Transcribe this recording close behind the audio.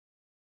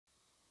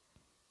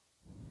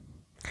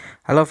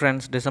Hello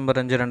friends, December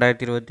 5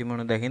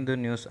 2023 த Hindu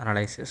news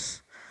analysis.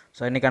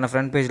 So இன்றைக்கான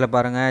front பேஜில்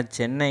பாருங்கள்,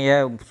 சென்னையை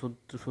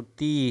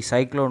சுற்றி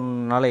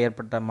சைக்ளோனால்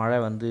ஏற்பட்ட மழை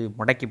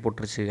முடக்கி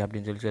போட்டுருச்சு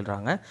அப்படின்னு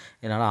சொல்கிறாங்க.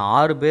 இதனால்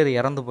 6 பேர்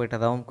இறந்து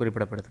போயிட்டதாகவும்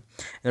குறிப்பிடப்படுது.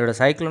 இதோட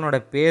சைக்ளோனோட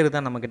பேர்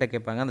தான் நம்மக்கிட்ட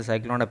கேட்பாங்க. அந்த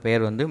சைக்ளோனோட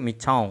பேர்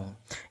மிச்சாங்.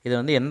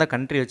 இது எந்த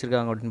கண்ட்ரி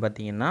வச்சுருக்காங்க அப்படின்னு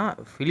பார்த்தீங்கன்னா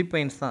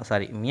ஃபிலிப்பைன்ஸ்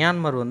தான்,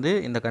 மியான்மர்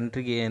இந்த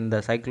கண்ட்ரிக்கு,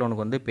 இந்த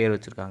சைக்ளோனுக்கு பேர்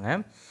வச்சுருக்காங்க.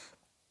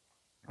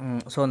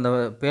 ஸோ அந்த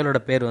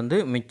பேரோட பேர்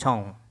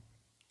மிச்சாங்.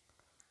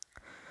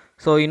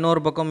 ஸோ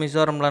இன்னொரு பக்கம்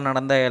மிசோரமில்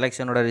நடந்த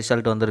எலெக்ஷனோட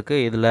ரிசல்ட் வந்திருக்கு.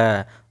 இதில்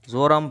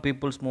ஜோராம்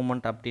பீப்புள்ஸ்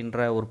மூமெண்ட் அப்படின்ற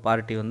ஒரு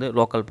பார்ட்டி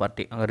லோக்கல்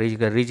பார்ட்டி,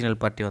 அங்கே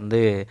ரீஜனல் பார்ட்டி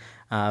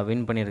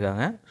வின்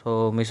பண்ணியிருக்காங்க. ஸோ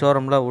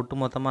மிசோரமில்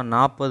ஒட்டுமொத்தமாக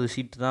 40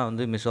 சீட்டு தான்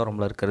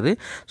மிசோரமில் இருக்கிறது.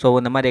 ஸோ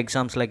இந்த மாதிரி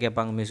எக்ஸாம்ஸில்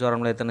கேட்பாங்க,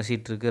 மிசோரமில் எத்தனை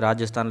சீட் இருக்குது,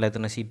 ராஜஸ்தானில்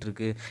எத்தனை சீட்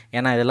இருக்குது.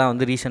 ஏன்னா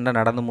இதெல்லாம் ரீசெண்டாக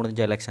நடந்து முடிஞ்ச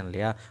எலெக்ஷன்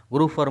இல்லையா.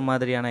 குரூப் 4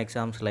 மாதிரியான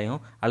எக்ஸாம்ஸ்லையும்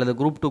அல்லது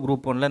குரூப் 2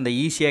 குரூப் 1 இந்த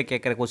ஈஸியாக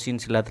கேட்குற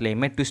கொஸ்டின்ஸ்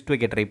எல்லாத்துலேயுமே ட்விஸ்ட்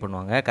வைக்க ட்ரை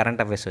பண்ணுவாங்க,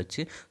 கரண்ட் அஃபேர்ஸ்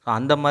வச்சு. ஸோ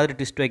அந்த மாதிரி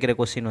ட்விஸ்ட் வைக்கிற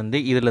கொஸ்டின்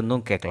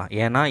இதுலேருந்தும் கேட்கலாம்.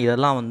 ஏன்னா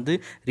இதெல்லாம்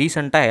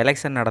ரீசெண்டாக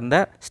எலெக்ஷன் நடந்த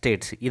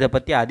ஸ்டேட்ஸ். இதை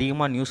பற்றி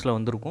அதிகமாக நியூஸில்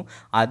வந்திருக்கும்.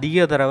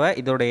 அதிக தடவை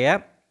இதோடைய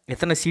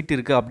எத்தனை சீட்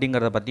இருக்குது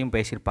அப்படிங்கிறத பற்றியும்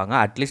பேசியிருப்பாங்க.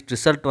 அட்லீஸ்ட்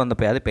ரிசல்ட்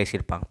வந்தப்போயாவது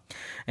பேசியிருப்பாங்க.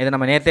 இதை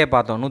நம்ம நேற்றே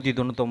பார்த்தோம்,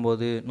 199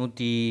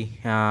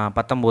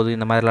 119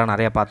 இந்த மாதிரிலாம்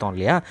நிறையா பார்த்தோம்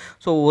இல்லையா.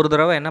 ஸோ ஒரு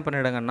தடவை என்ன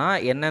பண்ணிவிடுங்கன்னா,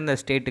 எந்தெந்த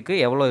ஸ்டேட்டுக்கு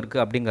எவ்வளோ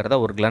இருக்குது அப்படிங்கிறத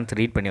ஒரு கிளான்ஸ்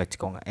ரீட் பண்ணி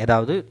வச்சுக்கோங்க.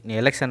 ஏதாவது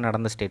எலெக்ஷன்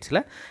நடந்த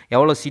ஸ்டேட்ஸில்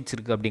எவ்வளோ சீட்ஸ்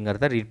இருக்குது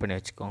அப்படிங்கிறத ரீட் பண்ணி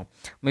வச்சுக்கோங்க.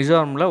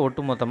 மிசோரமில்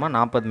ஒட்டுமொத்தமாக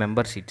 40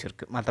 மெம்பர் சீட்ஸ்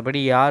இருக்குது.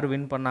 மற்றபடி யார்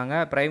வின்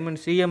பண்ணாங்க,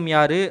 சிஎம்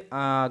யார்,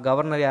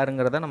 கவர்னர்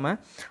யாருங்கிறத நம்ம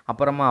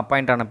அப்புறமா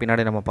அப்பாயிண்ட் ஆன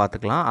பின்னாடி நம்ம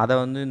பார்த்துக்கலாம். அதை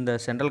இந்த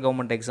சென்ட்ரல்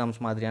கவர்மெண்ட்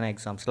எக்ஸாம்ஸ் மாதிரியான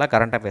எக்ஸாம்ஸில்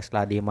கரண்ட் அஃபேர்ஸில்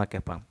அதிகமாக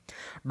கேட்பாங்க.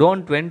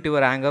 Don't vent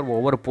your anchor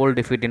over pole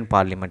defeat in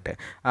parliament.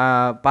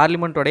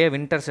 பார்லிமெண்ட்டோடைய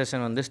winter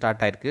session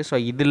start ஆயிருக்கு. ஸோ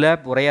இதில்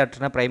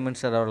உரையாற்றின பிரைம்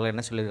மினிஸ்டர் அவர்கள்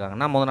என்ன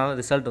சொல்லியிருக்காங்கன்னா, முதல் நாள்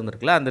ரிசல்ட்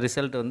வந்திருக்குல்ல, அந்த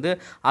ரிசல்ட்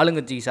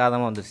ஆளுங்கட்சிக்கு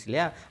சாதமாக வந்துருச்சு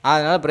இல்லையா.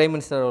 அதனால் பிரைம்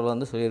மினிஸ்டர்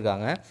அவர்கள்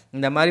சொல்லியிருக்காங்க,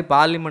 இந்த மாதிரி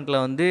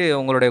பார்லிமெண்ட்டில்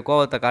உங்களுடைய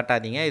கோவத்தை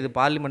காட்டாதீங்க, இது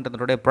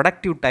பார்லிமெண்ட்டோடைய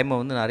ப்ரொடக்டிவ்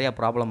டைமை நிறைய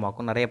ப்ராப்ளம்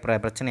ஆக்கும், நிறைய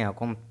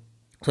பிரச்சனையாக்கும்.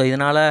 ஸோ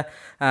இதனால்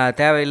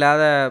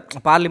தேவையில்லாத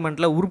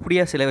பார்லிமெண்ட்டில்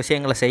உருப்படியாக சில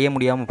விஷயங்களை செய்ய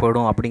முடியாமல்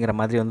போயிடும் அப்படிங்கிற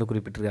மாதிரி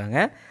குறிப்பிட்டிருக்காங்க.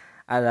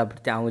 அது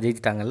அப்படி அவங்க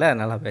ஜெயிச்சிட்டாங்கல்ல,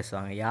 நல்லா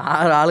பேசுவாங்க.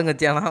 யார்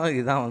ஆளுங்கட்சியானாலும்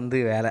இதுதான்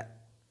வேலை,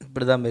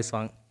 இப்படி தான்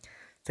பேசுவாங்க.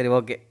 சரி,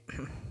 ஓகே.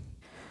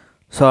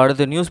 ஸோ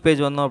அடுத்து நியூஸ்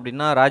பேஜ் வந்தோம்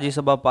அப்படின்னா,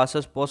 Rajya Sabha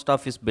bosses post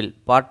office bill,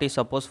 party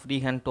suppose free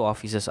hand to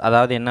offices.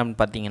 அதாவது என்னன்னு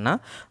பார்த்தீங்கன்னா,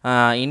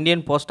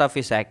 இந்தியன் போஸ்ட்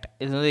ஆஃபீஸ் ஆக்ட்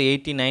இது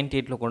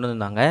 1898 கொண்டு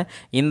வந்தாங்க.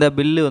 இந்த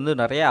பில்லு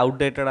நிறைய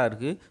அவுடேட்டடாக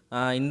இருக்குது.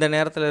 இந்த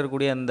நேரத்தில்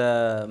இருக்கக்கூடிய அந்த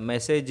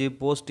மெசேஜ்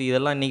போஸ்ட்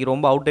இதெல்லாம் இன்றைக்கி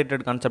ரொம்ப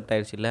அவுடேட்டட் கான்செப்ட்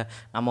ஆகிடுச்சு இல்லை.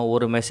 நம்ம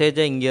ஒரு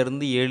மெசேஜை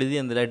இங்கேருந்து எழுதி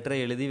அந்த லெட்டரை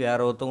எழுதி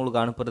வேறு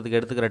ஒருத்தவங்களுக்கு அனுப்புறதுக்கு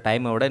எடுத்துக்கிற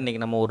டைமை விட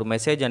இன்றைக்கி நம்ம ஒரு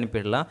மெசேஜ்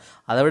அனுப்பிடலாம்.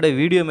 அதை விட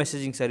வீடியோ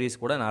மெசேஜிங் சர்வீஸ்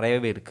கூட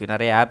நிறையவே இருக்குது,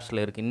 நிறைய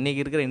ஆப்ஸில் இருக்குது.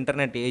 இன்றைக்கி இருக்கிற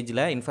இன்டர்நெட்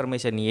ஏஜில்,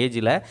 இன்ஃபர்மேஷன் ஏஜில்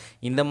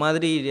இந்த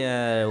மாதிரி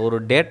ஒரு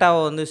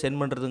டேட்டாவை சென்ட்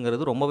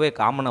பண்ணுறதுங்கிறது ரொம்பவே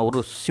காமனாக ஒரு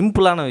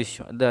சிம்பிளான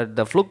விஷயம்.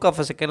 இந்த ஃப்ளூக் ஆஃப்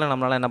அ செகண்டில்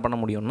நம்மளால் என்ன பண்ண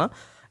முடியும்னா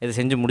இதை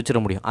செஞ்சு முடிச்சிட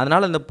முடியும்.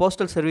 அதனால் இந்த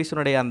போஸ்டல்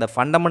சர்வீஸினுடைய அந்த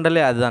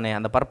ஃபண்டமெண்டலே அதுதானே,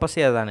 அந்த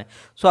பர்பஸே அதுதானே.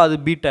 ஸோ அது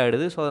பீட்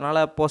ஆகிடுது. ஸோ அதனால்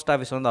போஸ்ட்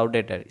ஆஃபீஸ்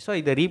அவுடேட் ஆகிடுது. ஸோ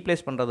இதை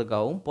ரீப்ளேஸ்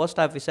பண்ணுறதுக்காகவும்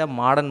போஸ்ட் ஆஃபீஸை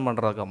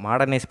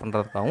மாடர்னைஸ்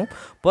பண்ணுறதுக்காகவும்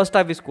போஸ்ட்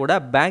ஆஃபீஸ் கூட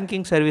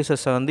பேங்கிங்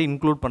சர்வீசஸை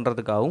இன்க்ளூட்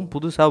பண்ணுறதுக்காகவும்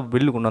புதுசாக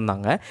பில் கொண்டு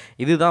வந்தாங்க.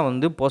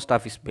 இதுதான் போஸ்ட்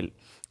ஆஃபீஸ் பில்.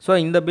 ஸோ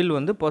இந்த பில்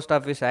போஸ்ட்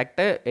ஆஃபீஸ்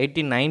ஆக்டை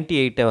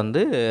 1898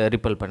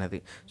 ரிப்பல் பண்ணுது.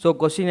 ஸோ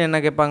கொஸ்டின் என்ன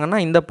கேட்பாங்கன்னா,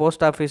 இந்த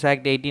போஸ்ட் ஆஃபீஸ்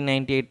ஆக்ட்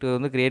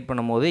 1898 கிரியேட்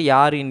பண்ணும்போது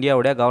யார்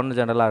இந்தியாவுடைய கவர்னர்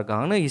ஜெனரலாக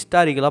இருக்காங்கன்னு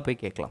ஹிஸ்டாரிக்கலாக போய்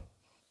கேட்கலாம்.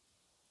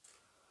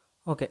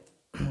 ஓகே,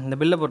 இந்த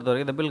பில்லை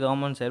பொறுத்தவரைக்கும், இந்த பில்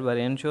கவர்மெண்ட் சைட்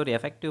வேறு ensure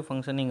effective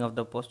functioning of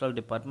the postal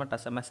department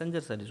as a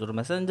messenger service. ஒரு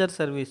மெசஞ்சர்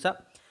சர்வீஸாக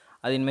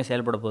அது இனிமேல்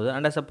செயல்பட போகுது.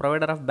 And as a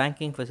provider of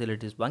banking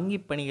facilities, வங்கி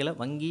பணிகளை,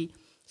 வங்கி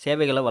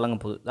சேவைகளை வழங்க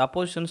போகுது. த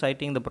opposition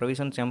sighting the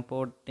provisions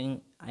எம்போர்ட்டிங்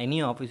any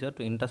officer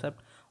to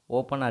intercept,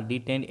 open or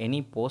detain any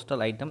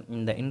postal item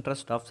in the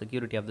interest of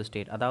security of the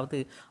state. அதாவது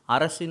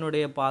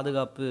அரசினுடைய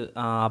பாதுகாப்பு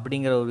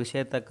அப்படிங்கிற ஒரு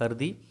விஷயத்தை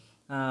கருதி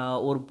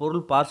ஒரு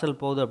பொருள் பார்சல்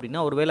போகுது அப்படின்னா,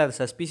 ஒருவேளை அது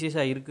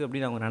சஸ்பீஷியஸாக இருக்குது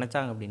அப்படின்னு அவங்க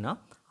நினச்சாங்க அப்படின்னா,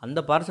 அந்த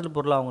பார்சல்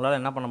பொருளை அவங்களால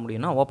என்ன பண்ண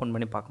முடியும்னா ஓப்பன்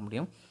பண்ணி பார்க்க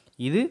முடியும்.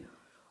 இது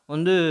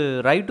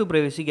ரைட் டு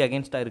ப்ரைவசிக்கு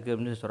அகேன்ஸ்டாக இருக்குது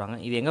அப்படின்னு சொல்கிறாங்க.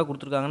 இது எங்கே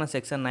கொடுத்துருக்காங்கன்னா,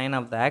 section 9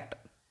 of the act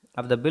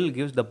of the bill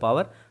gives the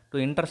power to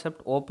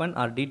intercept, open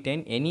or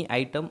detain any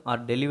item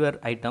R deliver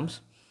items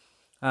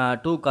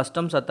to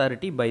customs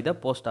authority by the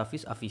post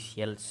office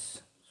officials.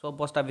 So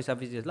post office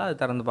அஃபீஷியல்ஸில் அது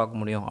திறந்து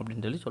பார்க்க முடியும்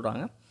அப்படின்னு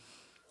சொல்கிறாங்க.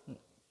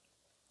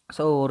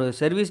 So ஒரு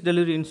service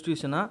delivery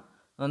இன்ஸ்டியூஷனாக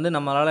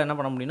நம்மளால் என்ன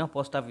பண்ண முடியும்னா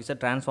போஸ்ட் ஆஃபீஸை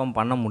ட்ரான்ஸ்ஃபார்ம்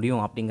பண்ண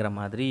முடியும் அப்படிங்கிற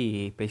மாதிரி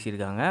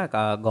பேசியிருக்காங்க.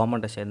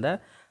 கவர்மெண்ட்டை சேர்ந்த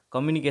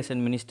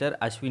கம்யூனிகேஷன் மினிஸ்டர்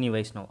அஸ்வினி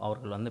வைஷ்ணவ்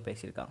அவர்கள்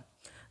பேசியிருக்காங்க.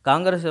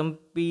 காங்கிரஸ்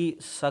எம்பி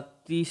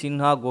சக்தி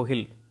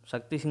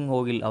சிங்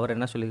கோகில் அவர்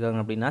என்ன சொல்லியிருக்காங்க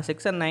அப்படின்னா,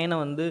 செக்ஷன்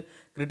 9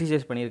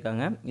 கிரிட்டிசைஸ்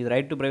பண்ணியிருக்காங்க. இது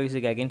ரைட் டு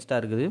ப்ரைவசிக்கு அகேன்ஸ்டாக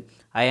இருக்குது.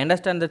 I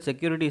understand that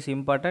security is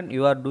important,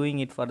 you are doing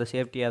it for the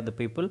safety of the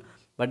people,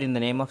 but in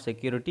the name of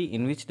security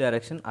in which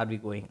direction R we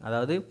going.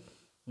 அதாவது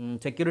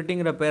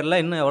செக்யூரிட்டிங்கிற பேரில்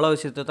இன்னும் எவ்வளோ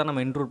விஷயத்தை தான்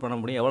நம்ம இன்க்ளூட் பண்ண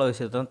முடியும், எவ்வளோ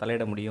விஷயத்தை தான்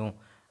தலையிட முடியும்.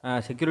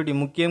 செக்யூரிட்டி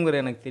முக்கியங்கிற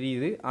எனக்கு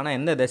தெரியுது, ஆனால்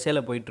எந்த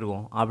திசையில்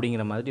போயிட்டுருக்கோம்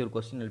அப்படிங்கிற மாதிரி ஒரு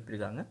கொஸ்டின்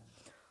எழுப்பியிருக்காங்க.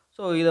 ஸோ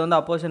ஸோ இதை வந்து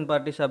அப்போசிஷன்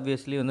பார்ட்டிஸ்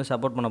ஆப்வியஸ்லி வந்து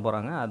சப்போர்ட் பண்ண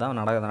போகிறாங்க. அதான்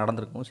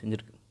நடந்திருக்கும்,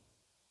 செஞ்சுருக்கு.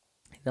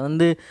 இதை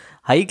வந்து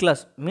ஹை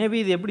கிளாஸ் மேபி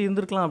இது எப்படி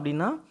இருந்திருக்கலாம்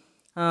அப்படின்னா,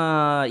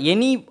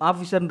 எனி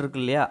ஆஃபீஸர்னு இருக்கு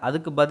இல்லையா,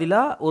 அதுக்கு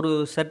பதிலாக ஒரு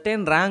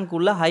செர்டைன் ரேங்க்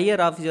உள்ள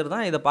ஹையர் ஆஃபீஸர்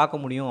தான் இதை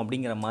பார்க்க முடியும்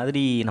அப்படிங்கிற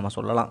மாதிரி நம்ம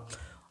சொல்லலாம்.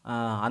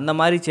 அந்த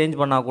மாதிரி சேஞ்ச்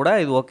பண்ணால் கூட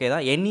இது ஓகே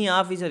தான். எனி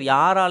ஆஃபீஸர்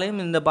யாராலையும்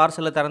இந்த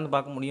பார்சலை திறந்து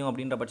பார்க்க முடியும்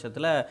அப்படின்ற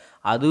பட்சத்தில்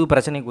அது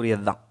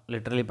பிரச்சனைக்குரியது தான்,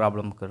 லிட்ரலி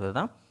ப்ராப்ளம்ங்கிறது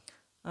தான்.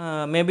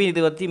 மேபி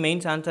இது பற்றி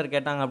மெயின்ஸ் ஆன்சர்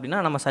கேட்டாங்க அப்படின்னா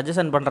நம்ம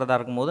சஜஷன் பண்ணுறதா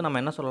இருக்கும்போது நம்ம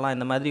என்ன சொல்லலாம்,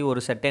 இந்த மாதிரி ஒரு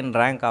செர்டைன்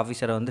ரேங்க்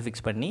ஆஃபீஸரை வந்து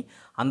ஃபிக்ஸ் பண்ணி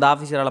அந்த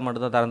ஆஃபீஸரால்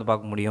மட்டும்தான் திறந்து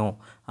பார்க்க முடியும்,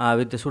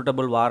 வித்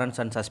சூட்டபிள்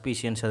வாரண்ட்ஸ் அண்ட்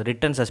சஸ்பிஷியன்ஸ், அது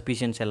ரிட்டன்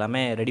சஸ்பிஷியன்ஸ்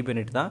எல்லாமே ரெடி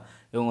பண்ணிட்டு தான்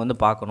இவங்க வந்து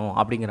பார்க்கணும்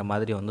அப்படிங்கிற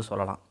மாதிரி வந்து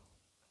சொல்லலாம்.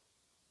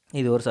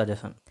 இது ஒரு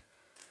suggestion.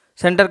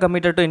 Centre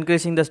committed to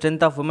increasing the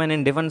strength of woman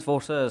in defence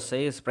forces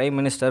chase prime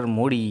minister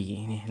Modi.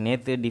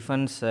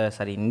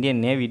 நேற்று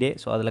இந்தியன் நேவி டே.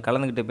 ஸோ அதில்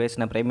கலந்துக்கிட்டு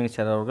பேசின பிரைம்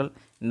மினிஸ்டர் அவர்கள்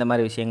இந்த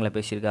மாதிரி விஷயங்களை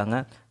பேசியிருக்காங்க.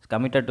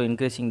 Committed to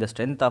increasing the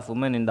strength of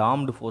woman in the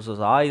armed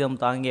forces, ஆயுத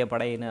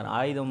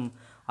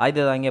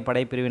தாங்கிய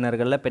படை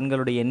பிரிவினர்களில்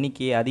பெண்களுடைய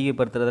எண்ணிக்கையை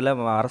அதிகப்படுத்துறதுல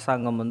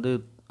அரசாங்கம் வந்து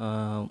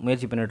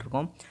முயற்சி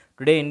பண்ணிகிட்ருக்கோம்.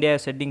 Today India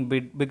setting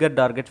figure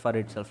target for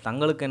it self,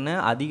 தங்களுக்கு என்ன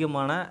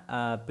அதிகமான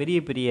பெரிய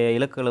பெரிய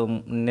இலக்குகளை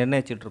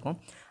நிர்ணயிச்சிட்ருக்கோம்.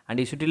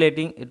 And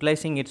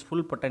utilising it's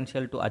full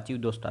potential to achieve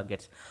those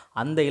targets,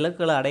 அந்த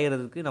இலக்குகளை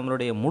அடைகிறதுக்கு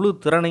நம்மளுடைய முழு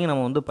திறனையும்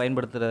நம்ம வந்து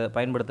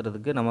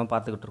பயன்படுத்துறதுக்கு நம்ம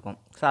பார்த்துக்கிட்டு இருக்கோம்.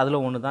 ஸோ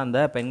அதில் ஒன்று தான்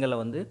இந்த பெண்களை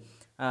வந்து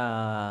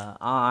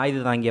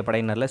ஆயுத தாங்கிய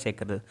படையினரில்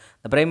சேர்க்குறது.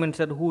 த prime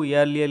minister who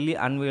இயர்லியர்லி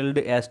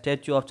அன்வீல்டு A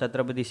statue of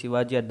Chhatrapati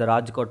Sivaji at the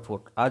Rajkot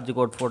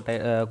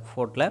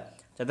ஃபோர்ட்டில்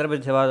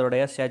Chhatrapati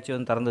சிவாஜியோடைய statue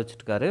வந்து திறந்து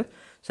வச்சுருக்காரு.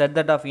 Set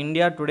that of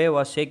India today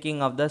was shaking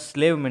of the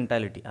slave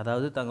mentality,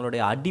 அதாவது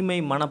தங்களுடைய அடிமை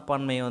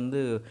மனப்பான்மையை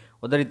வந்து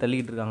உதறி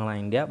தள்ளிக்கிட்டு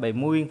இருக்காங்களாம் India. By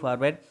moving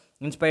forward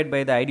inspired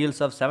by the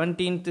ideals of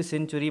 17th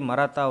century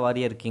Maratha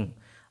warrior king,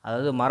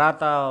 அதாவது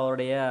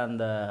மராத்தாவுடைய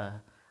அந்த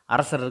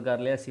அரசர்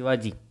இருக்கார் இல்லையா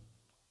சிவாஜி,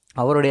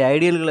 அவருடைய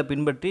ஐடியல்களை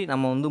பின்பற்றி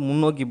நம்ம வந்து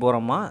முன்னோக்கி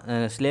போகிறோமா,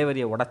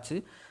 ஸ்லேவரியை உடச்சி.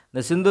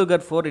 இந்த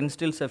சிந்தூர்கர் fort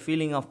இன்ஸ்டில்ஸ் a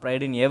feeling of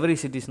fried in every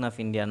citizen of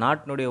India,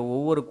 நாட்டினுடைய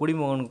ஒவ்வொரு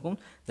குடிமகனுக்கும்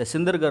இந்த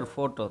சிந்தூர்கர்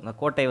ஃபோர்ட், இந்த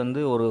கோட்டை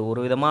வந்து ஒரு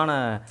விதமான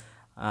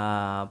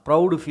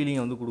ப்ரௌடு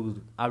ஃபீலிங்கை வந்து கொடுக்குது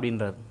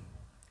அப்படின்றார்.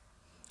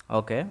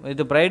 Okay,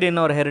 with fried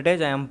in our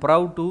heritage ஐ ஆம்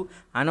proud to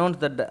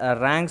announce that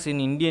ranks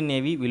in Indian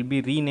navy will be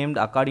renamed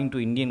according to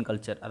Indian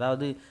culture,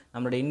 அதாவது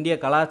நம்மளுடைய இந்திய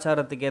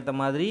கலாச்சாரத்துக்கு ஏற்ற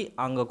மாதிரி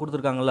அங்கே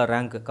கொடுத்துருக்காங்கல்ல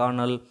ரேங்க்,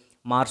 கர்னல்,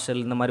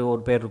 மார்ஷல், இந்த மாதிரி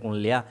ஒரு பேர் இருக்கும்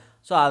இல்லையா.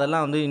 ஸோ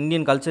அதெல்லாம் வந்து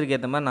இந்தியன் கல்ச்சருக்கு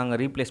ஏற்ற மாதிரி நாங்கள்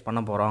ரீப்ளேஸ்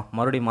பண்ண போகிறோம்,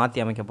 மறுபடியும்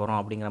மாற்றி அமைக்க போகிறோம்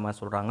அப்படிங்கிற மாதிரி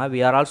சொல்கிறாங்க.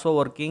 We are also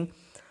working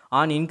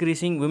on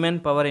increasing women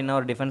power in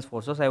our defence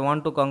forces. I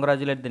want to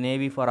congratulate the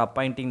navy for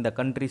appointing the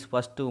countries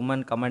first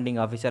woman commanding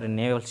officer in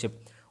naval ship.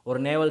 ஒரு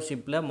நேவல்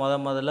ஷிப்பில்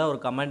முதல்ல ஒரு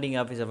commanding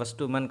officer,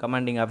 first woman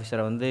commanding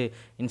ஆஃபீஸரை வந்து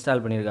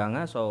install பண்ணியிருக்காங்க.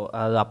 So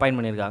அது appoint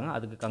பண்ணியிருக்காங்க,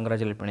 அதுக்கு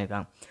congratulate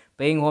பண்ணியிருக்காங்க.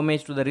 Paying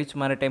homage to the rich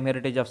maritime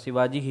heritage of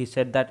Sivaji, he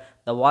said that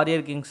the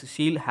warrior Kings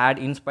Sheel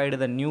had inspired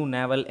the new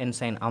naval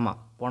enzyme. ஆமாம்,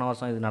 போன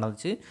வருஷம் இது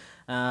நடந்துச்சு.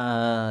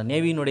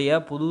 நேவியினுடைய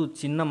புது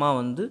சின்னமாக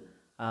வந்து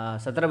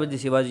சத்ரபதி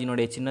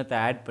சிவாஜியினுடைய சின்னத்தை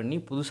ஆட் பண்ணி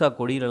புதுசாக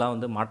கொடியிலலாம்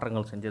வந்து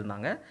மாற்றங்கள்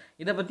செஞ்சுருந்தாங்க.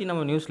 இதை பற்றி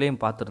நம்ம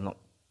நியூஸ்லேயும் பார்த்துருந்தோம்,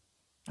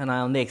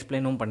 நான் வந்து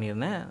எக்ஸ்பிளைனும்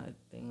பண்ணியிருந்தேன்.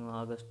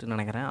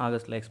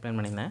 ஆகஸ்ட்டில் எக்ஸ்பிளைன்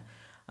பண்ணியிருந்தேன்.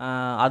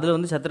 அதில்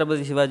வந்து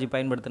சத்ரபதி சிவாஜி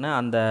பயன்படுத்தின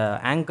அந்த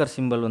ஆங்கர்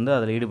சிம்பிள் வந்து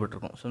அதில்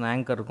ஈடுபட்டிருக்கும். ஸோ அந்த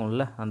ஆங்கர்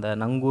இருக்கும்ல, அந்த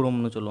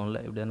நங்கூரம்னு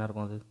சொல்லுவோம்ல, இப்படி தானே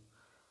இருக்கும், அது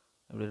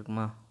எப்படி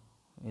இருக்குமா,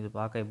 இது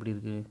பார்க்க எப்படி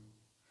இருக்குது,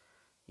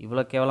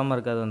 இவ்வளோ கேவலமாக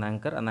இருக்காது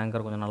அந்த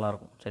ஆங்கர் கொஞ்சம்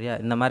நல்லாயிருக்கும் சரியா.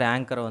 இந்த மாதிரி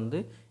ஆங்கரை வந்து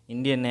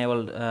இந்தியன்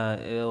நேவல்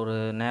ஒரு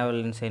நேவல்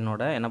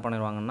இன்சைனோட என்ன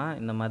பண்ணிடுவாங்கன்னா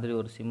இந்த மாதிரி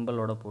ஒரு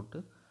சிம்பிளோட போட்டு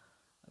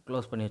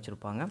க்ளோஸ் பண்ணி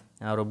வச்சுருப்பாங்க.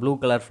 ஒரு ப்ளூ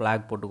கலர்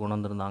ஃப்ளாக் போட்டு கொண்டு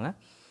வந்திருந்தாங்க.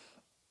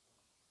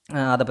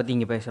 அதை பற்றி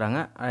இங்கே பேசுகிறாங்க.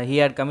 He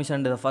had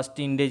commissioned the first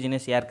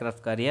indigenous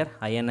aircraft carrier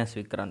INS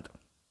Vikrant.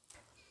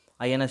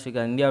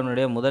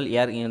 இந்தியாவினுடைய முதல்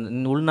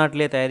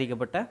உள்நாட்டிலே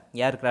தயாரிக்கப்பட்ட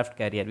ஏர்க்ராஃப்ட்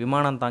கேரியர்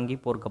விமானம் தாங்கி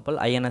போர்க்கப்பல்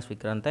ஐஎன்எஸ்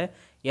விக்ராந்தை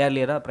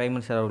ஏர்லியராக பிரைம்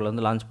மினிஸ்டர் அவர்கள்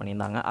வந்து லான்ச்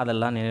பண்ணியிருந்தாங்க.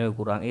 அதெல்லாம் நினைவு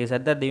கூறாங்க. இது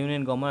set that the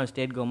union government and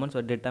state governments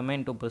var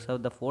determined to preserve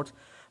the forts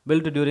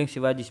build during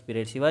Sivaji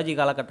period. Sivaji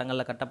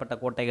காலகட்டங்களில் கட்டப்பட்ட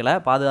கோட்டைகளை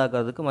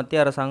பாதுகாக்கிறதுக்கு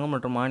மத்திய அரசாங்கம்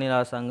மற்றும் மாநில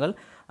அரசாங்கங்கள்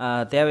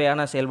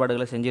தேவையான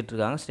செயல்பாடுகளை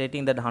செஞ்சிட்ருக்காங்க.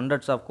 Stating that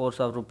hundreds of course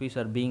of rupees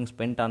are being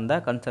spend on the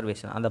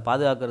conservation. அந்த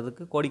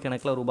பாதுகாக்கிறதுக்கு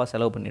கோடிக்கணக்கில் ரூபாய்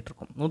செலவு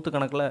பண்ணிகிட்ருக்கோம்.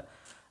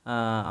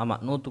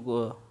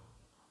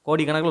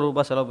 கோடிக்கணக்கில்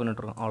ரூபாய் செலவு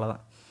பண்ணிட்டுருக்கோம்,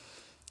 அவ்வளோதான்.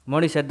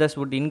 Modi set thus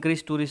would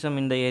increase tourism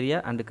இந்த area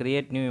and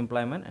create new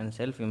employment and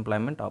self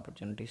employment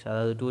opportunities.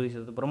 அதாவது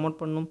டூரிசத்தை ப்ரொமோட்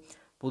பண்ணும்,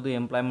 புது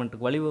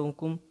எம்ப்ளாய்மெண்ட்டுக்கு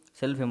வழிவகுக்கும்,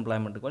 செல்ஃப்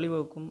எம்ப்ளாய்மெண்ட்டுக்கு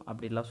வழிவகுக்கும்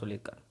அப்படிலாம்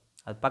சொல்லியிருக்காரு.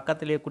 அது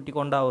பக்கத்திலேயே குட்டி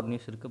கொண்டா ஒரு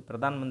நியூஸ் இருக்குது,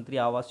 பிரதான் மந்திரி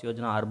ஆவாஸ்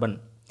யோஜனா அர்பன்.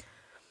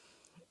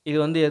 இது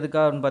வந்து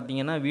எதுக்காகன்னு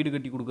பார்த்தீங்கன்னா வீடு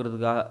கட்டி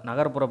கொடுக்குறதுக்காக,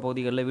 நகர்ப்புற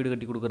பகுதிகளில் வீடு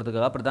கட்டி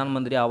கொடுக்குறதுக்காக பிரதான்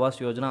மந்திரி ஆவாஸ்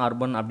யோஜனா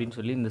அர்பன் அப்படின்னு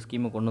சொல்லி இந்த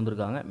ஸ்கீமை கொண்டு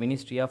வந்திருக்காங்க.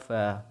 Ministry of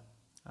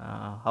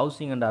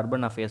housing and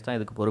urban affairs தான்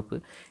இதுக்கு பொறுப்பு.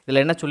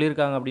 இதில் என்ன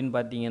சொல்லியிருக்காங்க அப்படின்னு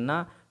பார்த்தீங்கன்னா,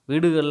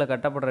 வீடுகளில்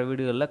கட்டப்படுற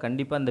வீடுகளில்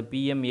கண்டிப்பாக இந்த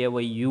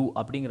PMAYU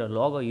அப்படிங்கிற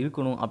லோகோ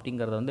இருக்கணும்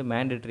அப்படிங்கிறத வந்து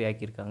மேண்டேட்ரி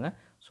ஆக்கியிருக்காங்க.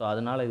 ஸோ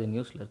அதனால் இது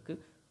நியூஸில்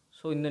இருக்குது.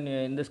 ஸோ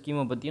இந்த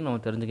ஸ்கீமை பற்றியும்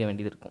நம்ம தெரிஞ்சுக்க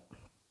வேண்டியது இருக்கும்.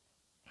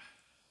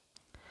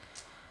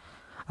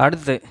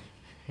 அடுத்து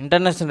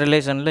இன்டர்நேஷ்னல்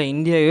ரிலேஷனில்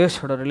இந்தியா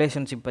யூஎஸோட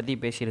ரிலேஷன்ஷிப் பற்றி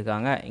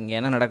பேசியிருக்காங்க. இங்கே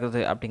என்ன நடக்குது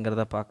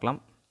அப்படிங்கிறத பார்க்கலாம்.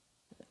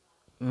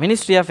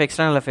 மினிஸ்ட்ரி ஆஃப்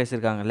எக்ஸ்டர்னல் அஃபேர்ஸ்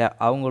இருக்காங்க இல்லையா,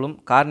 அவங்களும்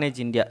கார்னேஜ்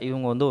இந்தியா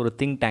இவங்க வந்து ஒரு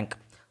திங்க் டேங்க்.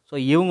 ஸோ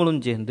இவங்களும்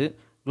சேர்ந்து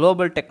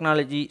குளோபல்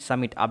டெக்னாலஜி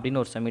சமிட்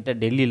அப்படின்னு ஒரு சமிட்டை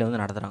டெல்லியில்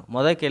வந்து நடத்துகிறாங்க.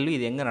 முதல் கேள்வி,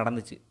 இது எங்கே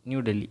நடந்துச்சு? நியூ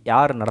டெல்லி.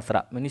 யார்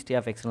நடத்துகிறா? Ministry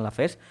of external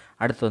affairs.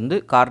 அடுத்து வந்து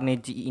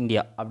கார்னேஜ்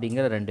இந்தியா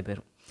அப்படிங்கிற 2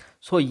 பேரும்.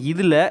 ஸோ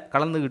இதில்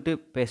கலந்துக்கிட்டு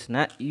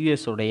பேசின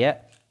யூஎஸோடைய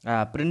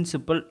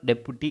principal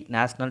deputy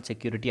national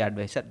security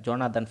advisor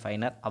Jonathan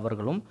finer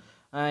அவர்களும்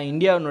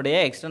இந்தியாவினுடைய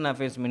எக்ஸ்டர்னல்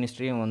அஃபேர்ஸ்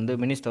மினிஸ்டரும்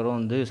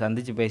வந்து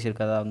சந்தித்து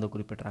பேசியிருக்கதா வந்து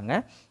குறிப்பிட்றாங்க.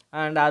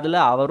 அண்ட் அதில்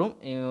அவரும்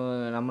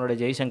நம்மளுடைய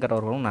ஜெய்சங்கர்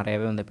அவர்களும்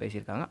நிறையவே வந்து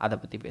பேசியிருக்காங்க. அதை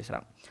பற்றி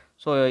பேசுகிறாங்க.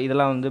 ஸோ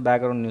இதெல்லாம் வந்து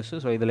பேக்ரவுண்ட் நியூஸு.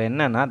 ஸோ இதில்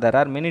என்னென்னா, there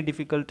are many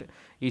difficult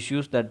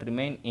issues that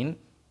remain in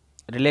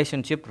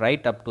relationship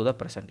right up to the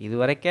present. இது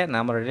வரைக்கும்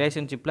நம்ம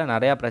ரிலேஷன்ஷிப்பில்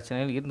நிறையா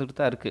பிரச்சனைகள் இருந்துகிட்டு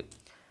தான் இருக்குது.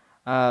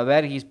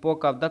 Where he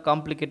spoke of the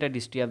complicated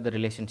history of the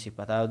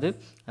relationship. அதாவது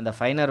அந்த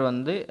ஃபைனர்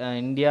வந்து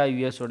இந்தியா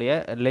யூஎஸோடைய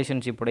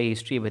ரிலேஷன்ஷிப்போடைய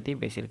ஹிஸ்ட்ரியை பற்றி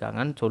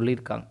பேசியிருக்காங்கன்னு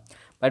சொல்லியிருக்காங்க.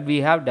 But we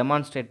have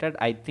demonstrated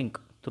I think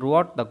through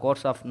out the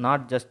course of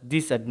not just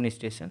this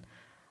administration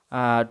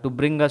to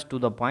bring us to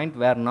the point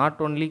where not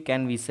only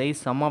can we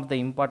seize some of the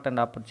important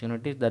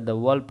opportunities that the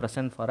world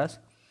presents for us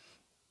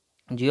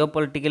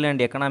geopolitically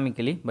and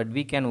economically, but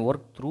we can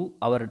work through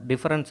our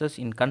differences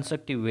in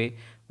constructive way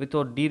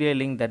without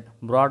derailing that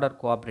broader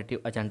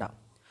cooperative agenda.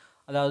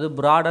 அதாவது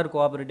broader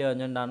cooperative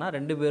அஜெண்டானா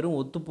 2 பேரும்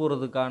ஒத்து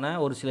போகிறதுக்கான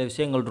ஒரு சில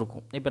விஷயங்கள்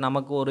இருக்கும். இப்போ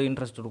நமக்கு ஒரு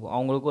இன்ட்ரெஸ்ட் இருக்கும்,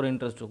 அவங்களுக்கு ஒரு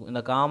இன்ட்ரெஸ்ட் இருக்கும்.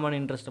 இந்த காமன்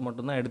இன்ட்ரெஸ்ட்டை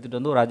மட்டும்தான் எடுத்துகிட்டு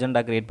வந்து ஒரு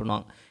அஜெண்டா க்ரியேட்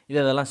பண்ணுவாங்க.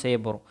 இதெல்லாம் செய்ய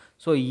போகிறோம்.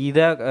 ஸோ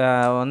இதை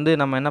வந்து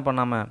நம்ம என்ன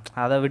பண்ணாமல்,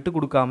 அதை விட்டு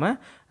கொடுக்காம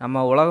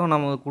நம்ம உலகம்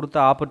நமக்கு கொடுத்த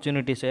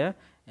ஆப்பர்ச்சுனிட்டிஸை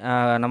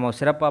நம்ம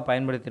சிறப்பாக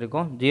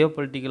பயன்படுத்தியிருக்கோம். ஜியோ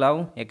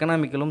பொலிட்டிக்கலாகவும்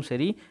எக்கனாமிக்கலும்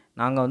சரி,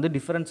 நாங்கள் வந்து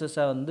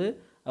டிஃப்ரென்சஸை வந்து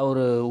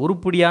ஒரு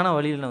உருப்படியான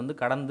வழியில் வந்து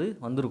கடந்து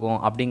வந்திருக்கோம்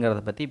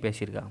அப்படிங்கிறத பற்றி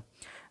பேசியிருக்காங்க.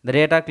 The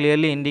data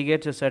clearly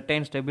indicates a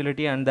certain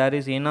stability and there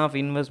is enough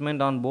investment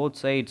on both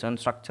sides and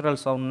structural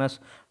soundness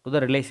to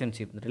the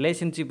relationship.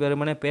 Relationship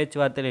வெறுமனே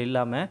பேச்சுவார்த்தையில்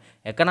இல்லாமல்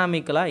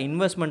எக்கனாமிக்கலாக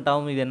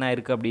இன்வெஸ்ட்மெண்ட்டாகவும் இது என்ன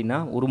இருக்குது அப்படின்னா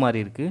உருமாறி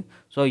இருக்குது.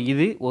 ஸோ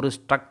இது ஒரு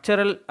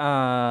ஸ்ட்ரக்சரல்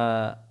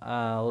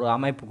ஒரு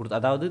அமைப்பு கொடுத்து,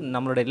 அதாவது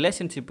நம்மளுடைய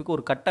ரிலேஷன்ஷிப்புக்கு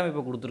ஒரு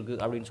கட்டமைப்பை கொடுத்துருக்கு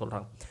அப்படின்னு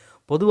சொல்கிறாங்க.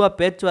 பொதுவாக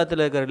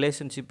பேச்சுவார்த்தையில் இருக்கிற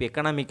ரிலேஷன்ஷிப்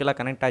எக்கனாமிக்கலாக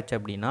கனெக்ட் ஆச்சு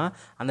அப்படின்னா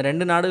அந்த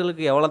 2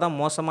 நாடுகளுக்கு எவ்வளோ தான்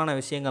மோசமான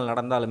விஷயங்கள்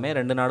நடந்தாலுமே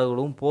 2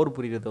 நாடுகளும் போர்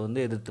புரிகிறதை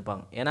வந்து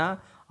எதிர்த்துப்பாங்க. ஏன்னா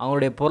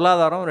அவங்களுடைய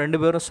பொருளாதாரம் 2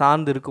 பேரும்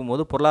சார்ந்து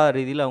இருக்கும்போது, பொருளாதார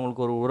ரீதியில்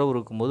அவங்களுக்கு ஒரு உறவு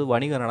இருக்கும்போது,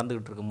 வணிகம்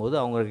நடந்துக்கிட்டு இருக்கும்போது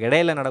அவங்களுக்கு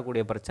இடையில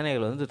நடக்கக்கூடிய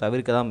பிரச்சனைகள் வந்து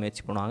தவிர்க்க தான்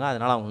முயற்சி பண்ணுவாங்க.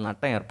 அதனால் அவங்களுக்கு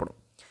நட்டம் ஏற்படும்.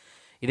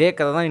 இதே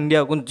கதை தான்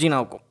இந்தியாவுக்கும்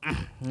சீனாவுக்கும்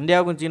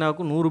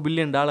 $100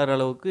 பில்லியன்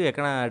அளவுக்கு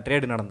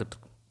ட்ரேடு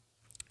நடந்துகிட்ருக்கு.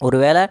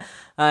 ஒருவேளை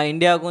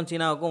இந்தியாவுக்கும்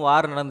சீனாவுக்கும்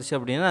வார் நடந்துச்சு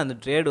அப்படின்னா அந்த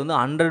ட்ரேடு வந்து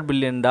 $100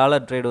 பில்லியன்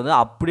ட்ரேடு வந்து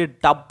அப்படியே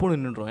டப்புன்னு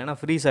நின்றுடும். ஏன்னா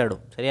ஃப்ரீஸ்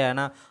ஆகிடும். சரியா?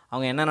 ஏன்னா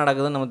அவங்க என்ன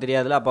நடக்குதுன்னு நமக்கு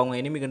தெரியாதுல்ல. அப்போ அவங்க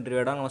எனிமி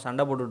கண்ட்ரியோட நம்ம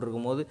சண்டை போட்டுட்டு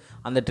இருக்கும்போது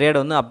அந்த ட்ரேடை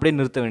வந்து அப்படியே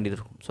நிறுத்த வேண்டியது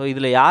இருக்கும். ஸோ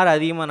இதில் யார்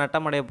அதிகமாக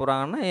நட்டமடைய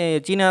போகிறாங்கன்னா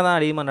சீனா தான்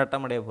அதிகமாக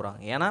நட்டமடைய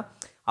போகிறாங்க. ஏன்னா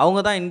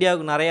அவங்க தான்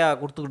இந்தியாவுக்கு நிறையா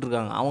கொடுத்துக்கிட்டு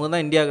இருக்காங்க. அவங்க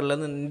தான்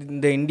இந்தியாவிலேருந்து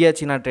இந்த இந்தியா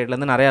சீனா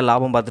ட்ரேட்லேருந்து நிறையா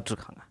லாபம்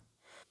பார்த்துட்ருக்காங்க.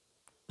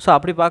 ஸோ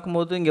அப்படி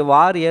பார்க்கும்போது இங்கே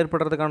வார்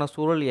ஏற்படுறதுக்கான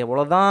சூழல்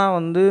எவ்வளோ தான்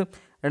வந்து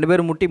 2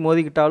 பேரும் முட்டி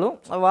மோதிக்கிட்டாலும்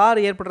வார்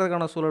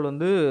ஏற்படுறதுக்கான சூழல்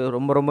வந்து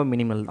ரொம்ப ரொம்ப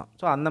மினிமல் தான்.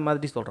 ஸோ அந்த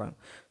மாதிரி சொல்கிறாங்க.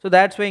 ஸோ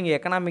தேட்ஸ் வை இங்கே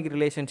எக்கனாமிக்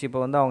ரிலேஷன்ஷிப்பை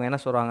வந்து அவங்க என்ன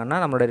சொல்கிறாங்கன்னா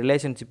நம்மளோட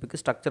ரிலேஷன்ஷிப்புக்கு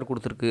ஸ்ட்ரக்சர்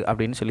கொடுத்துருக்கு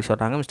அப்படின்னு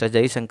சொல்கிறாங்க. மிஸ்டர்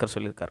ஜெய்சங்கர்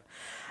சொல்லியிருக்கார்.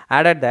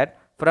 Added that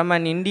from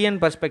an Indian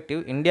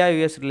perspective India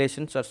US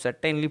relations R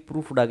certainly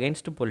ப்ரூஃப்ட்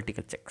against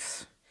political sex.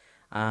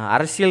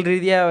 அரசியல்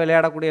ரீதியாக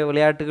விளையாடக்கூடிய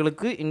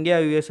விளையாட்டுகளுக்கு இந்தியா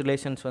யூஎஸ்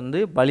ரிலேஷன்ஸ்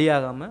வந்து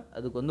பலியாகாமல்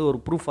அதுக்கு வந்து ஒரு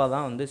ப்ரூஃபாக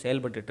தான் வந்து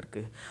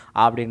செயல்பட்டுருக்கு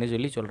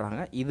அப்படின்னு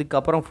சொல்கிறாங்க.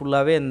 இதுக்கப்புறம்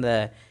ஃபுல்லாகவே இந்த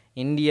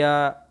இந்தியா,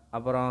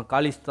 அப்புறம்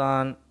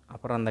காலிஸ்தான்,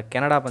 அப்புறம் அந்த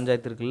கனடா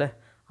பஞ்சாயத்து இருக்குல்ல,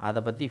 அதை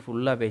பற்றி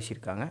ஃபுல்லாக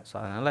பேசியிருக்காங்க. ஸோ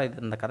அதனால்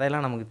இந்த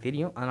கதையெல்லாம் நமக்கு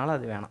தெரியும், அதனால்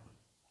அது வேணாம்.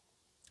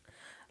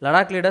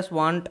 Ladakh leaders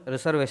want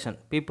reservation,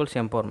 peoples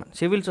empowerment.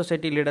 Civil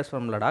society leaders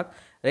from Ladakh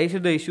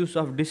raised the issues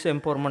of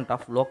disempowerment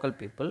of local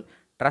people,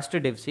 trust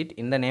deficit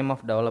in the name of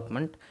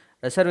development,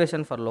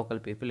 reservation for local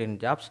people in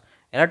jobs,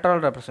 electoral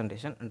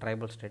representation and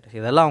tribal status.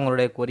 இதெல்லாம்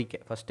அவங்களுடைய கோரிக்கை.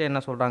 First என்ன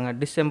சொல்கிறாங்க?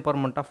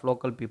 டிஸ்எம்பவர்மெண்ட் of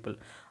local people.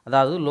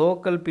 அதாவது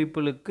local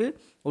பீப்புளுக்கு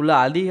உள்ள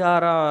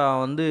அதிகாரம்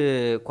வந்து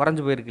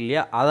குறைஞ்சி போயிருக்கு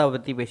இல்லையா, அதை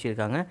பற்றி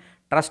பேசியிருக்காங்க.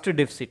 ட்ரஸ்ட்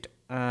டெஃபிசிட்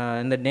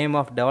இந்த நேம்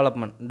ஆஃப்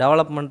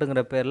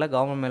டெவலப்மெண்ட்டுங்கிற பேரில்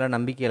கவர்மெண்ட் மேலே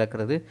நம்பிக்கை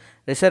இழக்கிறது.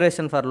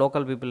 Reservation for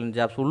local people in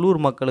jobs,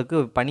 உள்ளூர் மக்களுக்கு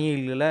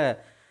பணிகளில்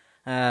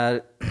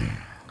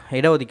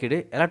இடஒதுக்கீடு,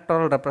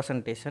 எலக்ட்ரல்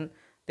ரெப்ரசன்டேஷன்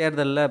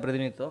தேர்தலில்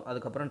பிரதிநிதித்துவம்,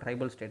 அதுக்கப்புறம்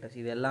ட்ரைபல் ஸ்டேட்டஸ்,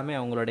 இது எல்லாமே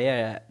அவங்களுடைய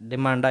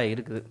டிமாண்டாக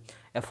இருக்குது.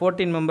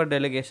 14 member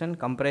delegation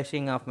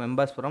comprising of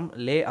members from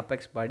Leh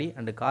apex body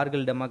and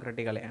Kargil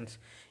democratic alliance,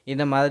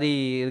 இந்த மாதிரி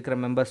இருக்கிற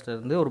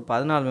மெம்பர்ஸ்லேருந்து ஒரு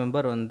 14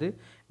 மெம்பர் வந்து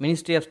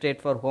ministry of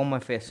state for home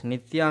affairs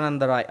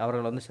Nityananda Rai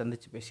அவர்கள் வந்து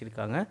சந்தித்து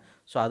பேசியிருக்காங்க.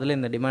 ஸோ அதில்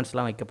இந்த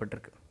டிமாண்ட்ஸ்லாம்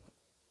வைக்கப்பட்டிருக்கு.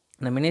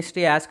 இந்த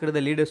ministry asked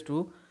the leaders to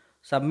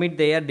submit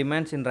their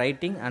demands in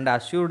writing and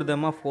assured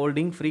them of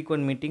holding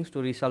frequent meetings to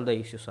resolve the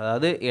issues.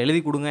 அதாவது எழுதி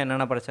கொடுங்க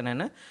என்னென்ன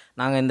பிரச்சனைன்னு,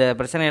 நாங்கள் இந்த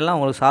பிரச்சனையெல்லாம்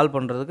உங்களுக்கு சால்வ்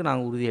பண்ணுறதுக்கு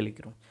நாங்கள்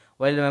உறுதியளிக்கிறோம்.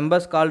 while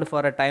members called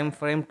for a time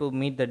frame to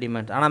meet the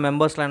demands. ஆனால்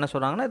மெம்பர்ஸ்லாம் என்ன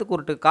சொல்கிறாங்கன்னா இதுக்கு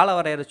ஒரு கால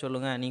வரையறை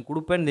சொல்லுங்கள், நீ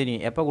கொடுப்பேன்னு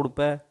தெரியும், எப்போ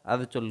கொடுப்ப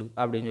அதை சொல்லு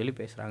அப்படின்னு சொல்லி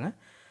பேசுகிறாங்க.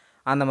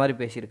 அந்த மாதிரி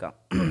பேசியிருக்கான்.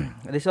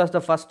 This was the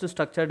first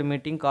structured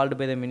meeting called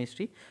by the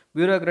ministry.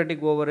 Bureaucratic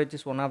overreach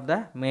is one of the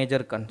major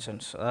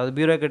concerns. அதாவது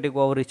bureaucratic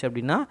overreach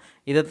அப்படின்னா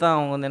இதை தான்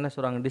அவங்க வந்து என்ன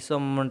சொல்கிறாங்க,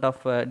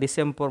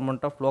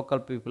 disempowerment of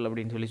local people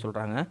அப்படின்னு சொல்லி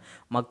சொல்கிறாங்க.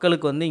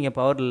 மக்களுக்கு வந்து இங்கே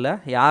பவர் இல்லை,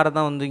 யாரை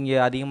தான் வந்து இங்கே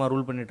அதிகமாக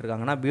ரூல் பண்ணிட்டு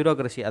இருக்காங்கன்னா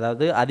பியூரோக்ரஸி,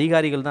 அதாவது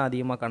அதிகாரிகள் தான்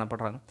அதிகமாக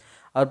காணப்படுறாங்க.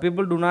 Our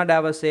people do not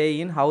have a say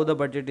in how the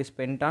budget is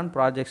spent on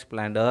projects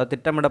planned. அதாவது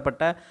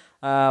திட்டமிடப்பட்ட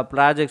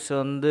ப்ராஜெக்ட்ஸ்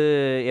வந்து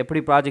எப்படி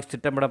ப்ராஜெக்ட்ஸ்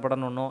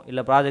திட்டமிடப்படணுன்னோ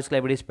இல்லை ப்ராஜெக்ட்ஸில்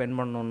எப்படி ஸ்பெண்ட்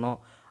பண்ணணுன்னோ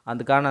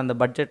அதுக்கான அந்த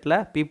பட்ஜெட்டில்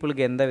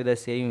பீப்புளுக்கு எந்த வித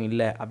சேயும்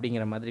இல்லை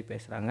அப்படிங்கிற மாதிரி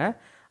பேசுகிறாங்க.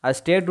 அது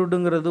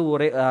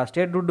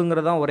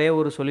ஸ்டேட்ஹுட்டுங்கிறது தான் ஒரே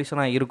ஒரு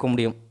சொல்யூஷனாக இருக்க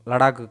முடியும்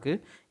லடாக்குக்கு.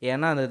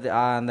 ஏன்னா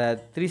அந்த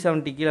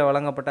 370 கீழே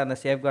வழங்கப்பட்ட அந்த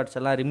சேஃப்கார்ட்ஸ்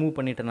எல்லாம் ரிமூவ்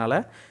பண்ணிட்டனால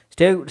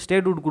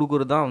ஸ்டேட்ஹுட்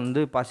கொடுக்குறது தான்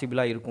வந்து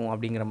பாசிபிளாக இருக்கும்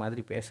அப்படிங்கிற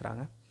மாதிரி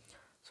பேசுகிறாங்க.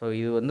 ஸோ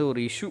இது வந்து ஒரு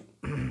இஷ்யூ.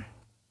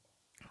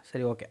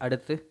 சரி, ஓகே.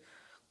 அடுத்து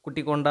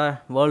குட்டிக்கொண்டா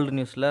வேர்ல்டு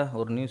நியூஸில்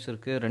ஒரு நியூஸ்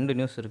இருக்குது, 2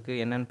 நியூஸ் இருக்குது.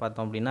 என்னென்னு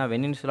பார்த்தோம் அப்படின்னா,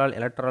 வெனிசுலால்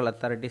electoral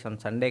authorities on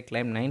Sunday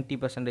claim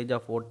 90%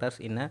 of voters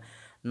in a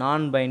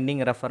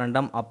non-binding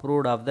referendum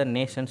approved of the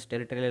nation's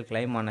territorial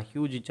claim on a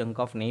huge chunk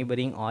of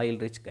neighboring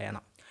oil-rich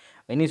Guyana.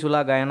 Venezuela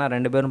Guyana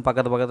 2 பேரும்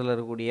பக்கத்தில்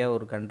இருக்கக்கூடிய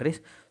ஒரு கண்ட்ரிஸ்.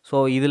 ஸோ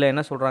இதில்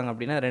என்ன சொல்கிறாங்க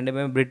அப்படின்னா 2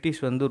 பேரும்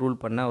பிரிட்டிஷ் வந்து ரூல்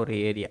பண்ண ஒரு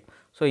ஏரியா.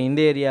 ஸோ இந்த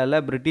ஏரியாவில்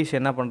பிரிட்டிஷ்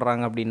என்ன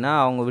பண்ணுறாங்க அப்படின்னா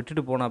அவங்க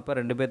விட்டுட்டு போனப்போ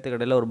 2 பேர்த்துக்கு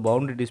இடையில் ஒரு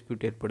பவுண்டரி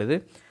டிஸ்பியூட் ஏற்படுது.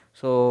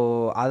 ஸோ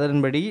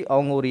அதன்படி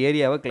அவங்க ஒரு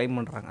ஏரியாவை கிளைம்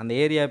பண்ணுறாங்க. அந்த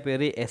ஏரியா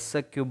பேர்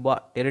எஸ்ஸக்யூபா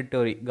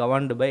territory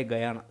governed by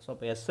Guyana. So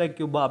இப்போ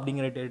எஸ்ஸக்யூபா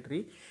அப்படிங்கிற டெரிட்டரி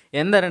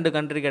எந்த 2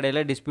 கண்ட்ரிக்கு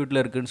இடையில்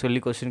டிஸ்பியூட்டில் இருக்குதுன்னு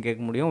சொல்லி கொஸ்டின்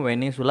கேட்க முடியும்.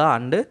 Venezuela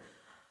and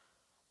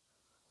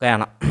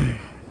Guyana.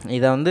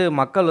 இதை வந்து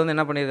மக்கள் வந்து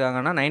என்ன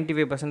பண்ணியிருக்காங்கன்னா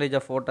 95%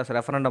 ஆஃப் voters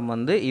ரெஃபரண்டம்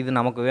வந்து இது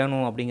நமக்கு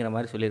வேணும் அப்படிங்கிற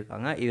மாதிரி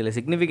சொல்லியிருக்காங்க. இதில்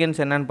சிக்னிஃபிகன்ஸ்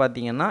என்னன்னு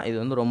பார்த்தீங்கன்னா இது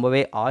வந்து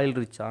ரொம்பவே ஆயில்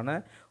ரிச்சான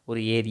ஒரு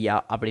ஏரியா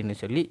அப்படின்னு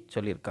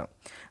சொல்லியிருக்காங்க.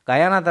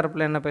 கயானா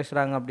தரப்பில் என்ன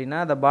பேசுகிறாங்க அப்படின்னா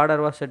the border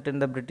was set in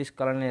the British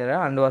colonial era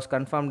and was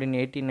confirmed in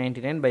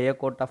 1899 by a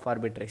court of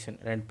arbitration.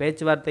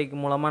 பேச்சுவார்த்தைக்கு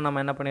மூலமாக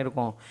நம்ம என்ன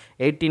பண்ணியிருக்கோம்,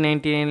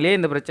 1899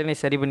 இந்த பிரச்சனையை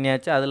சரி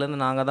பண்ணியாச்சு,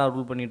 அதுலேருந்து நாங்கள் தான்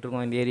ரூல்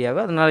பண்ணிகிட்ருக்கோம் இந்த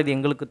ஏரியாவை, அதனால் இது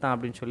எங்களுக்கு தான்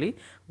அப்படின்னு சொல்லி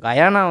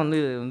கயானா வந்து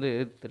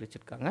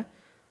தெரிவிச்சிருக்காங்க.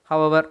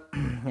 ஹவவர்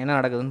என்ன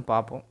நடக்குதுன்னு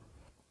பார்ப்போம்.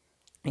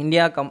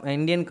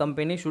 Indian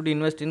company should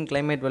invest in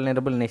climate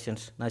vulnerable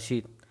Nations.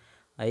 Nasheed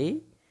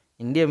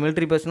இந்திய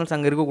மிலிட்ரி பர்சனல்ஸ்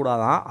அங்கே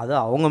இருக்கக்கூடாதான், அது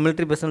அவங்க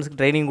மிலிட்ரி பர்சனல்ஸ்க்கு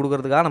ட்ரைனிங்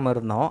கொடுக்கறதுக்காக நம்ம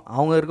இருந்தோம்,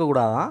 அவங்க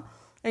இருக்கக்கூடாதான்.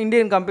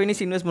 இந்தியன்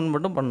கம்பெனிஸ் இன்வெஸ்ட்மெண்ட்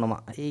மட்டும் பண்ணணுமா?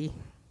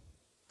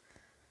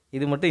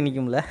 இது மட்டும்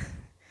இன்றைக்கும்ல.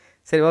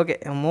 சரி, okay.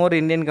 More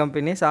Indian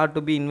companies are to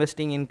be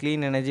investing in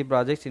clean energy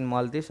projects in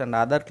Maldives and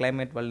other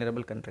climate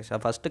vulnerable countries.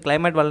 First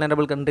climate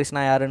vulnerable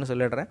கண்ட்ரிஸ்னால் யாருன்னு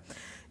சொல்லிடுறேன்.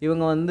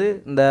 இவங்க வந்து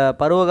இந்த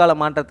பருவகால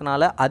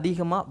மாற்றத்தினால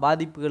அதிகமாக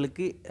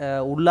பாதிப்புகளுக்கு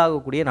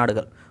உள்ளாகக்கூடிய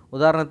நாடுகள்.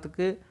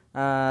 உதாரணத்துக்கு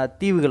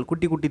தீவுகள்,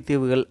 குட்டி குட்டி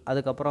தீவுகள்,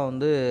 அதுக்கப்புறம்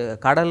வந்து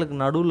கடலுக்கு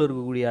நடுவில்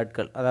இருக்கக்கூடிய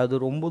ஆட்கள், அதாவது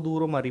ரொம்ப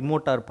தூரமாக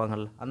ரிமோட்டாக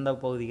இருப்பாங்கள்ல அந்த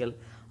பகுதிகள்.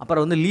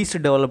 அப்புறம் வந்து லீஸ்ட்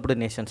டெவலப்டு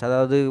நேஷன்ஸ்,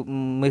 அதாவது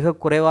மிக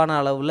குறைவான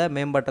அளவில்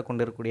மேம்பாட்டை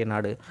கொண்டு இருக்கக்கூடிய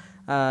நாடு.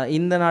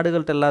 இந்த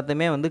நாடுகள்கிட்ட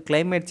எல்லாத்தையுமே வந்து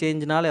கிளைமேட்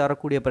சேஞ்சினால்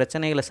வரக்கூடிய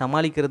பிரச்சனைகளை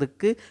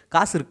சமாளிக்கிறதுக்கு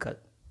காசு இருக்காது.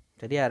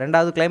 சரியா?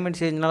 ரெண்டாவது கிளைமேட்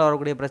சேஞ்சினால்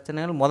வரக்கூடிய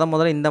பிரச்சனைகள்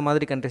முதல்ல இந்த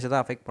மாதிரி கண்ட்ரிஸை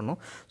தான் அஃபெக்ட் பண்ணும்.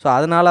 ஸோ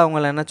அதனால்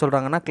அவங்கள என்ன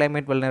சொல்கிறாங்கன்னா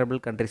கிளைமேட் வெல்னரபிள்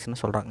கண்ட்ரிஸ்னு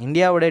சொல்கிறாங்க.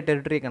 இந்தியாவுடைய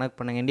டெரிட்டரியை கனெக்ட்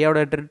பண்ணுங்கள்.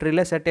 இந்தியாவுடைய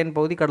டெரிட்டரியில் செர்டைன்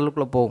பகுதி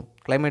கடலுக்குள்ளே போகும்.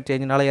 கிளைமேட்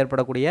சேஞ்சினால்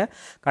ஏற்படக்கூடிய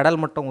கடல்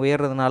மட்டம்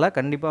உயர்றதுனால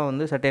கண்டிப்பாக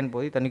வந்து செர்டைன்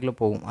பகுதி தண்ணிக்குள்ளே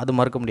போகும், அது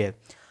மறுக்க முடியாது.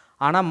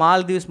 ஆனால்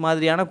மால்தீவ்ஸ்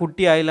மாதிரியான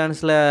குட்டி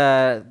ஐலாண்ட்ஸில்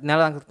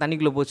நிலம்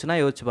தண்ணிக்குள்ளே போச்சுன்னா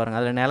யோசிச்சு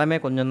பாருங்கள், அதில் நிலமே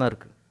கொஞ்சம் தான்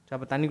இருக்குது. ஸோ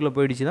அப்போ தண்ணிக்குள்ளே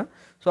போயிடுச்சு தான்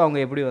ஸோ அவங்க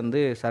எப்படி வந்து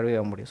சர்வே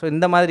ஆக முடியும். ஸோ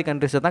இந்த மாதிரி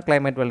கண்ட்ரிஸை தான்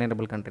கிளைமேட்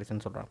வெல்னரபிள்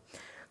கண்ட்ரிஸ்ன்னு சொல்கிறாங்க.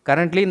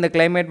 கரண்ட்லி இந்த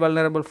கிளைமேட்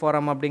வல்னரபிள்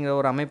ஃபோரம் அப்படிங்கிற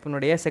ஒரு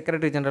அமைப்பினுடைய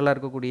செக்ரட்டரி ஜெனரலாக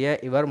இருக்கக்கூடிய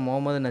இவர்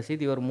முகமது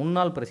நசீத். இவர்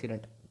முன்னாள்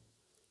பிரசிடெண்ட்,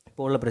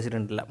 இப்போ உள்ள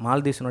பிரசிடெண்ட் இல்லை,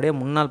 மால்தீவ்ஸினுடைய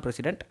முன்னாள்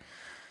பிரசிடெண்ட்.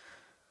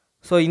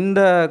 ஸோ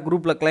இந்த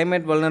குரூப்பில்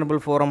கிளைமேட் வல்னரபிள்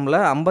ஃபோரமில்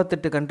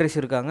 58 கண்ட்ரிஸ்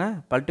இருக்காங்க.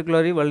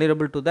 Particularly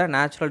vulnerable to the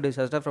natural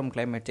disaster from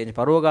climate change.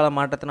 பருவகால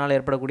மாற்றத்தினால்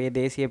ஏற்படக்கூடிய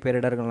தேசிய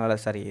பேரிடர்களால்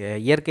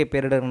இயற்கை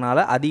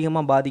பேரிடர்களால்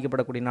அதிகமாக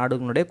பாதிக்கப்படக்கூடிய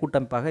நாடுகளுடைய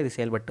கூட்டமைப்பாக இது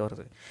செயல்பட்டு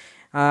வருது.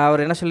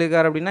 அவர் என்ன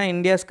சொல்லியிருக்காரு அப்படின்னா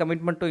India's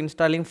commitment to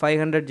installing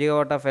 500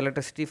 GW of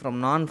electricity from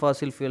நான்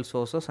Fazil fuel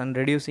sources and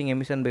reducing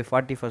emission by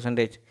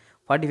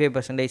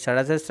 45%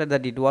 suggested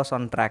that it was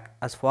on track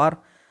as far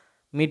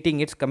meeting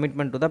it's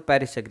commitment to the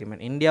Paris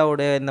agreement.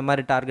 இந்தியாவோட இந்த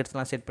மாதிரி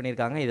டார்கெட்ஸ்லாம் செட்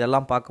பண்ணியிருக்காங்க.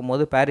 இதெல்லாம்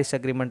பார்க்கும்போது பாரிஸ்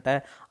அக்ரிமெண்ட்டை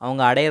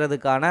அவங்க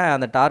அடையிறதுக்கான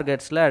அந்த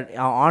டார்கெட்ஸில்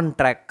on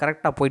track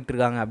கரெக்டாக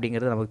போயிட்டுருக்காங்க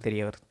அப்படிங்கிறது நமக்கு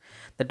தெரிய வருது.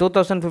 The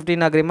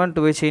 2015 agreement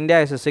to which India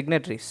is a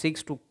signatory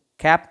seeks to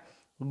cap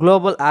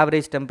global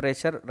average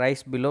temperature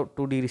rise below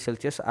 2 degrees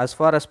Celsius as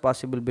far as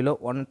possible below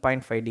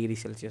 1.5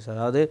 degrees Celsius.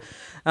 அதாவது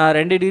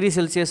 2 டிகிரி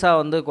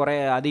செல்சியஸாக வந்து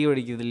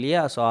அதிகரிக்குது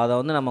இல்லையா? ஸோ அதை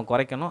வந்து நம்ம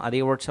குறைக்கணும்.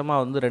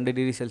 அதிகபட்சமாக வந்து 2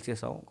 டிகிரி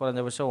செல்சியஸ் ஆகும்,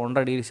 குறைஞ்சபட்சம்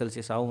 1.5 டிகிரி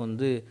செல்சியஸ் ஆகும்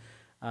வந்து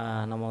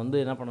நம்ம வந்து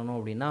என்ன பண்ணணும்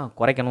அப்படின்னா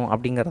குறைக்கணும்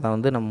அப்படிங்கிறத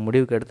வந்து நம்ம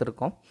முடிவுக்கு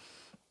எடுத்திருக்கோம்.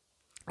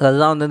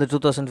 அதுதான் வந்து இந்த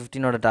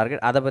 2015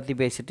 டார்கெட். அதை பற்றி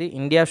பேசிட்டு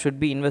India should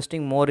be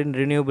investing more in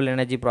renewable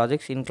energy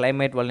projects in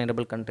climate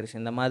vulnerable countries.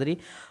 இந்த மாதிரி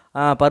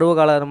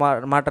பருவகால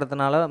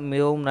மாற்றத்தினால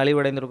மிகவும்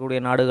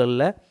நலிவடைந்திருக்கக்கூடிய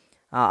நாடுகளில்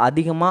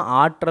அதிகமாக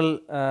ஆற்றல்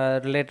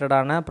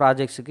ரிலேட்டடான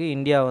ப்ராஜெக்ட்ஸுக்கு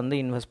இந்தியா வந்து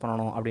இன்வெஸ்ட்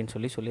பண்ணணும் அப்படின்னு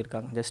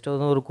சொல்லியிருக்காங்க. ஜஸ்ட்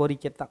வந்து ஒரு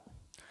கோரிக்கை தான்.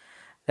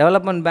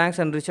 Development banks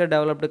and richer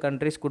developed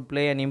countries good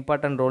play an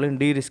important role in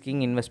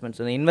டீரிஸ்கிங் investments.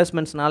 அந்த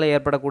இன்வெஸ்ட்மெண்ட்ஸ்னால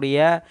ஏற்படக்கூடிய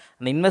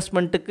அந்த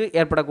இன்வெஸ்ட்மெண்ட்டுக்கு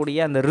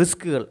ஏற்படக்கூடிய அந்த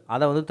ரிஸ்க்குகள்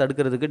அதை வந்து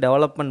தடுக்கிறதுக்கு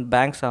டெவலப்மெண்ட்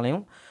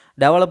பேங்க்ஸாலையும்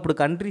டெவலப்டு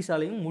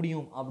கண்ட்ரிஸாலையும்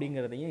முடியும்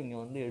அப்படிங்கிறதையும் இங்கே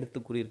வந்து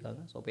எடுத்து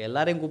கூறியிருக்காங்க. ஸோ இப்போ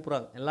எல்லாரையும்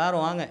கூப்பிட்றாங்க,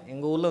 எல்லோரும் வாங்க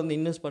எங்கள் ஊரில் வந்து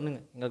இன்வெஸ்ட்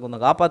பண்ணுங்கள், எங்களுக்கு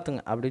கொஞ்சம்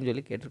காப்பாற்றுங்க அப்படின்னு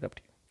சொல்லி கேட்டிருக்க.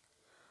 அப்படி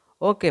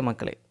ஓகே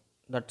மக்களே,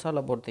 that's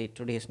all about the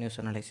today's news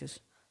analysis.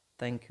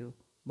 Thank you,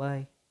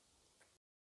 bye.